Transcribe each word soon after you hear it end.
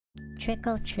Trick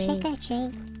or treat. Trick or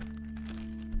treat.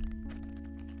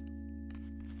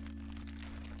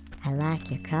 I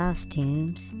like your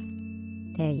costumes.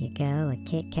 There you go, a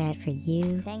Kit Kat for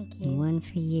you. Thank you. And one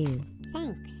for you.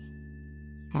 Thanks.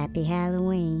 Happy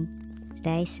Halloween.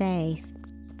 Stay safe.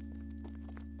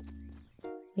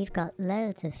 We've got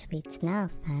loads of sweets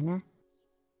now, Fana.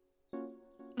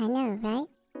 I know, right?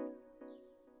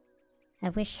 I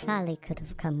wish Sally could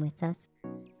have come with us,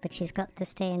 but she's got to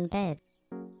stay in bed.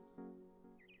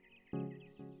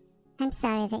 I'm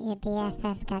sorry that your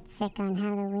BFF got sick on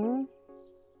Halloween.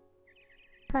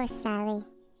 Poor Sally.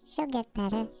 She'll get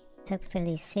better.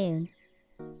 Hopefully soon.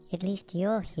 At least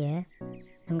you're here.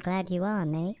 I'm glad you are,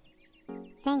 mate.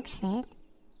 Thanks, Fib.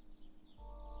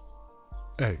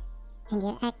 Hey. And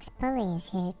your ex-bully is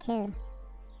here, too.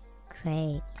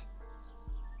 Great.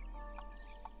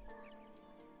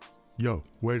 Yo,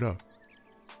 wait up.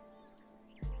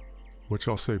 What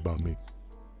y'all say about me?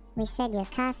 We said your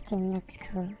costume looks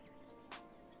cool.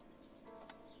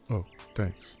 Oh,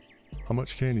 thanks. How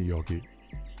much candy y'all get?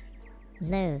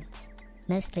 Loads.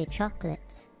 Mostly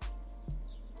chocolates.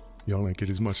 Y'all ain't get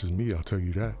as much as me, I'll tell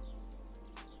you that.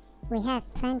 We have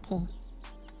plenty.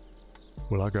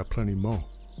 Well, I got plenty more,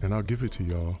 and I'll give it to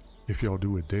y'all if y'all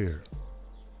do a dare.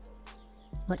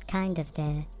 What kind of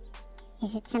dare?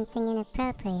 Is it something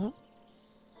inappropriate?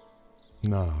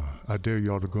 Nah, I dare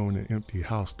y'all to go in an empty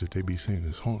house that they be saying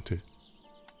is haunted.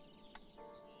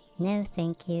 No,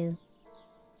 thank you.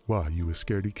 Why, you a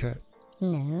scaredy cat?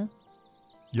 No.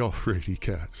 Y'all fraidy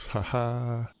cats,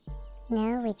 haha.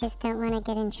 No, we just don't want to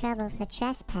get in trouble for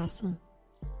trespassing.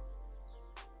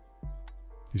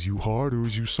 Is you hard or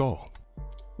is you soft?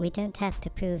 We don't have to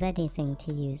prove anything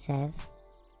to you, Zev.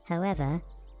 However,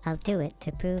 I'll do it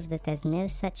to prove that there's no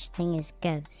such thing as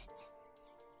ghosts.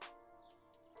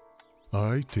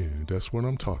 Alright then, that's what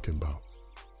I'm talking about.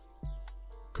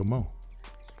 Come on.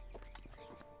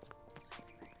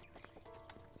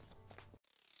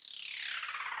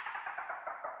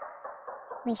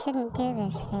 We shouldn't do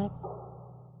this, Fib.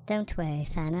 Don't worry,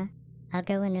 Fana. I'll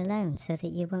go in alone so that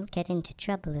you won't get into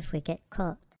trouble if we get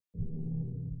caught.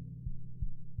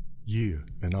 Yeah,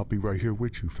 and I'll be right here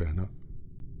with you, Fana.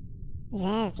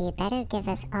 Zev, you better give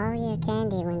us all your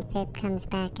candy when Fib comes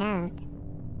back out.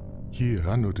 Yeah,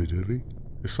 I know the dilly.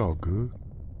 It's all good.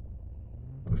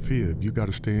 But Fib, you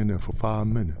gotta stay in there for 5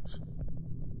 minutes.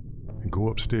 And go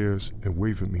upstairs and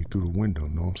wave at me through the window,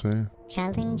 know what I'm saying?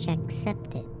 Challenge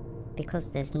accepted, because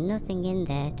there's nothing in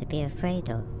there to be afraid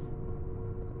of.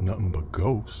 Nothing but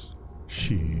ghosts.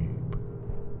 Sheep.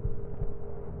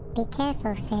 Be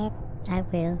careful, Fib. I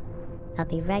will. I'll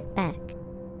be right back.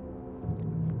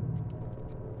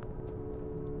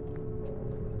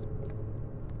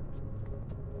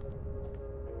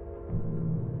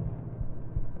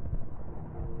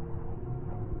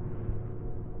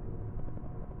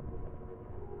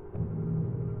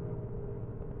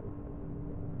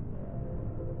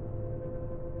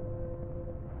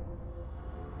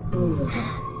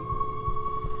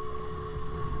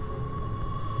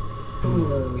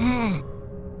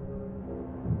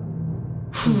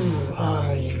 Who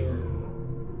are you?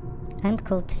 I'm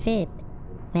called Fib.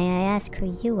 May I ask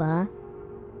who you are?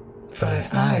 Why,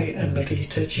 I am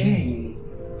Rita Jane,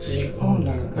 the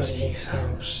owner of this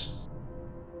house.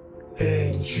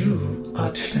 And you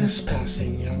are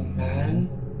trespassing, young man.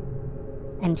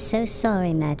 I'm so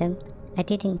sorry, madam. I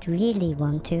didn't really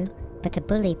want to, but a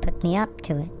bully put me up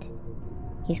to it.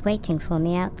 He's waiting for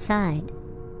me outside.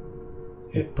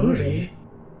 A bully?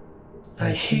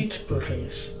 I hate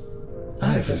bullies.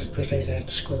 I was bullied at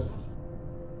school.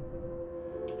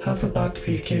 How about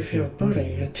we give your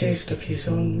bully a taste of his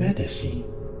own medicine?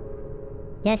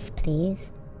 Yes,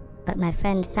 please. But my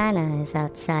friend Fana is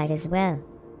outside as well.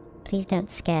 Please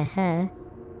don't scare her.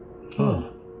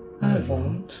 Oh, I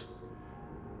won't.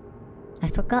 I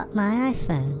forgot my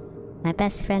iPhone. My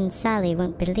best friend Sally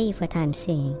won't believe what I'm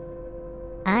seeing.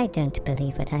 I don't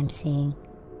believe what I'm seeing.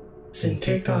 Then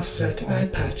take off that eye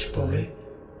patch, boy,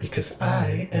 because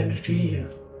I am real.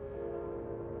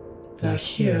 Now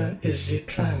here is the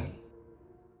plan.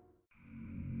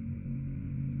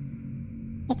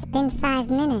 It's been 5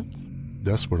 minutes.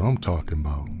 That's what I'm talking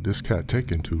about. This cat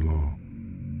taking too long.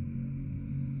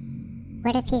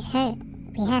 What if he's hurt?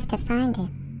 We have to find him.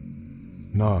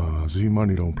 Nah,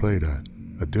 Z-Money don't play that.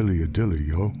 A dilly,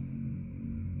 yo.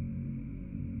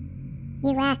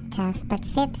 You act tough, but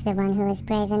Fib's the one who was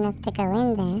brave enough to go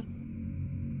in there.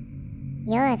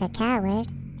 You're the coward.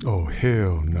 Oh,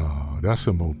 hell nah. That's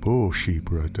some old bullshit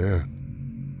right there.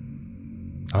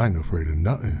 I ain't afraid of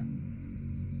nothing.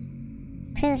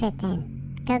 Prove it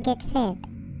then. Go get Fib.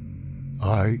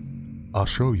 Alright, I'll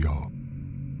show y'all.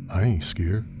 I I ain't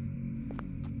scared.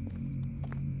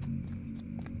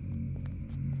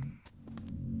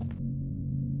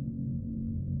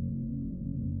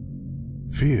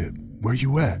 Fib, where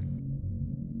you at?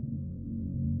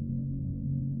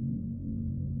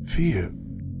 Fib.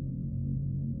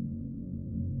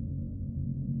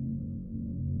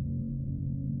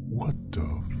 What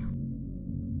the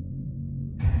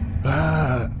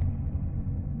Ah!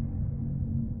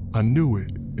 I knew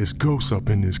it. It's ghosts up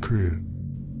in this crib.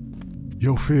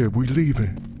 Yo, Fib, we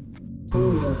leaving.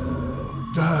 Boo.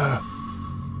 Ah!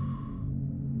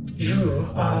 You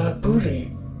are a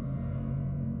bully.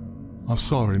 I'm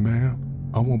sorry, ma'am.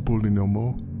 I won't bully no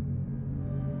more.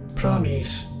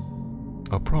 Promise.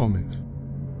 I promise.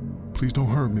 Please don't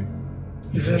hurt me.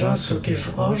 You will also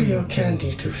give all your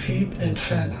candy to Phoebe and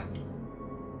Fana.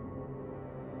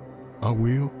 I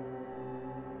will.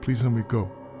 Please let me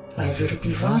go. I will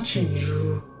be watching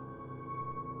you.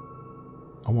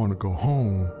 I want to go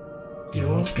home. You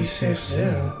won't be safe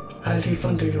there. I'll live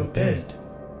under your bed.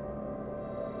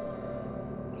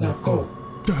 Now go.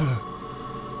 Ah!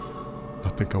 I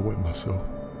think I wet myself.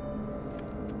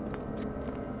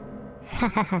 Ha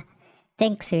ha ha.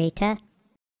 Thanks, Rita.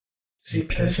 The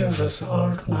pleasure was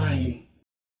all mine.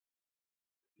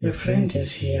 Your friend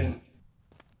is here.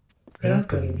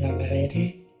 Welcome, young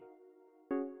lady.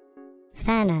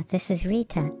 Fana, this is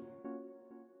Rita.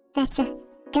 That's a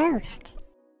ghost.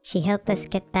 She helped us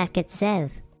get back at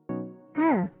Zev.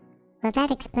 Oh, well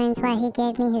that explains why he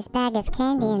gave me his bag of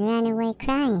candy and ran away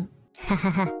crying. Ha ha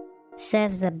ha.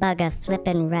 Serves the bugger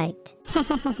flippin' right.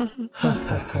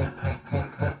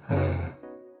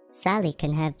 Sally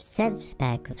can have Zev's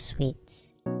bag of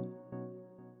sweets.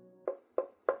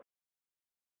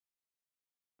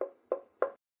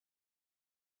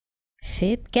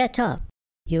 Phoebe, get up.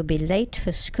 You'll be late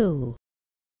for school.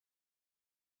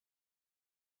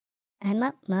 I'm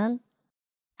up, Mum.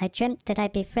 I dreamt that I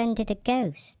befriended a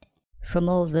ghost. From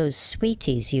all those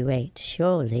sweeties you ate,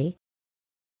 surely.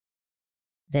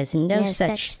 There's no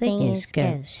such thing as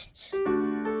ghosts.